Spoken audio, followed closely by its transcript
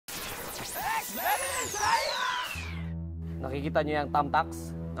Nakikita niyo yung thumbtacks?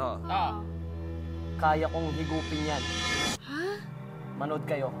 Oo. Kaya kong higupin yan. Ha? Manood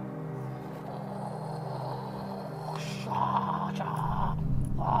kayo.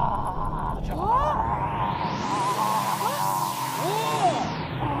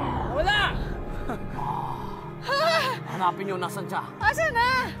 Wala! Hanapin niyo, nasan siya? Asan na?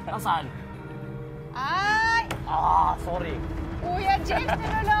 Nasaan? Ay! Sorry. Kuya James,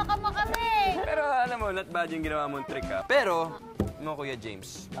 niloloka mo kami. Pero alam mo, not bad yung ginawa mong trick ha. Pero, mo Kuya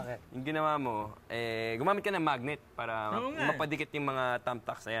James, Bakit? yung ginawa mo, gumamit ka ng magnet para mapadikit yung mga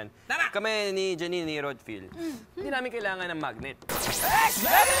thumbtacks na yan. Tama! Kami ni Janine ni Roadfill, hindi namin kailangan ng magnet.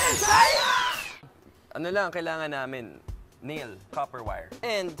 Ano lang kailangan namin? Nail, copper wire.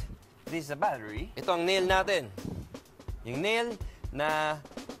 And this is a battery. Ito ang nail natin. Yung nail na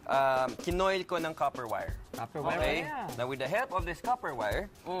kinoil ko ng copper wire. Copper wire? Okay? Now with the help of this copper wire,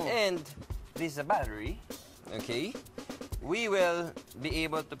 and this is a battery, okay, we will be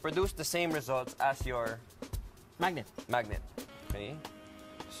able to produce the same results as your Magnet. magnet. Okay?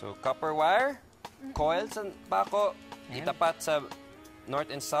 So, copper wire, coil sa pako, itapat sa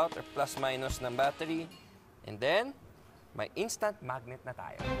north and south or plus minus ng battery, and then, may instant magnet na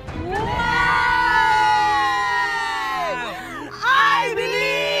tayo.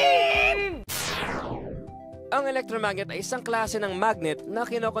 iBilib! Ang electromagnet ay isang klase ng magnet na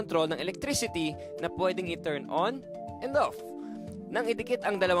kinokontrol ng electricity na pwedeng i-turn on and off. Nang idikit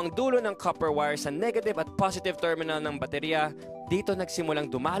ang dalawang dulo ng copper wire sa negative at positive terminal ng baterya, dito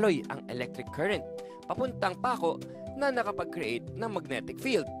nagsimulang dumaloy ang electric current, papuntang pako na nakapag-create ng magnetic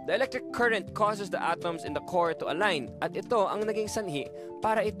field. The electric current causes the atoms in the core to align at ito ang naging sanhi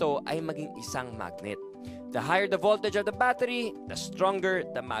para ito ay maging isang magnet. The higher the voltage of the battery, the stronger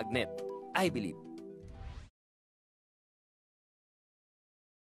the magnet. I believe.